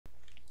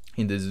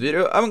In this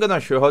video, I'm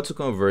gonna show how to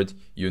convert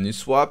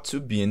Uniswap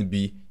to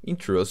BNB in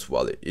Trust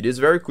Wallet. It is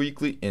very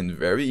quickly and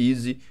very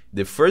easy.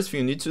 The first thing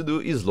you need to do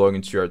is log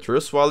into your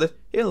Trust Wallet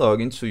and log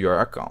into your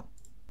account.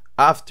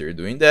 After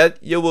doing that,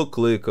 you will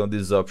click on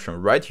this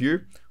option right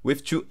here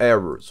with two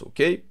arrows,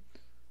 okay?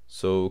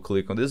 So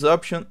click on this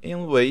option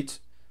and wait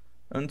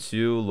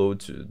until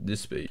load to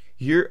this page.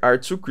 Here are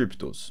two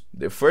cryptos.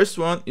 The first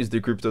one is the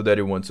crypto that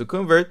you want to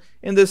convert,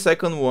 and the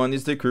second one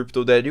is the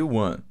crypto that you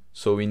want.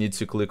 So we need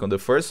to click on the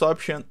first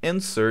option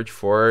and search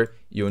for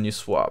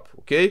Uniswap,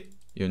 okay?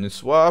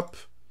 Uniswap.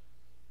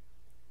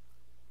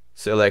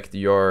 Select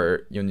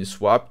your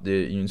Uniswap,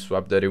 the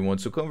Uniswap that you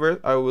want to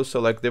convert. I will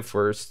select the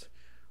first,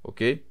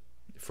 okay?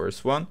 The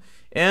first one.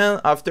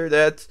 And after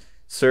that,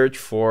 search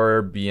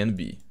for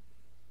BNB.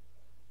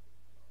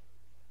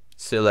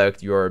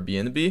 Select your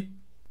BNB.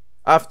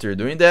 After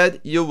doing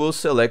that, you will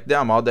select the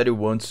amount that you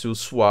want to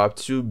swap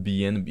to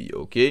BNB,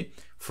 okay?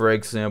 For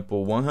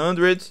example,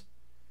 100.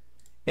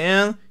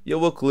 And you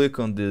will click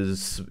on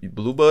this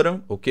blue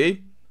button,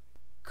 okay?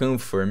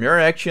 Confirm your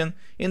action,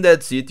 and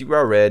that's it. You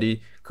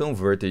already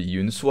converted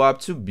Uniswap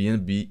to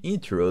BNB in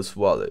Trust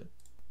Wallet.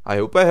 I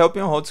hope I helped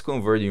you on how to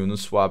convert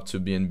Uniswap to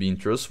BNB in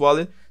Trust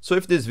Wallet. So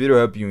if this video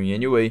helped you in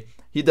any way,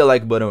 hit the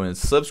like button and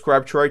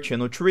subscribe to our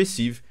channel to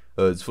receive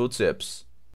useful tips.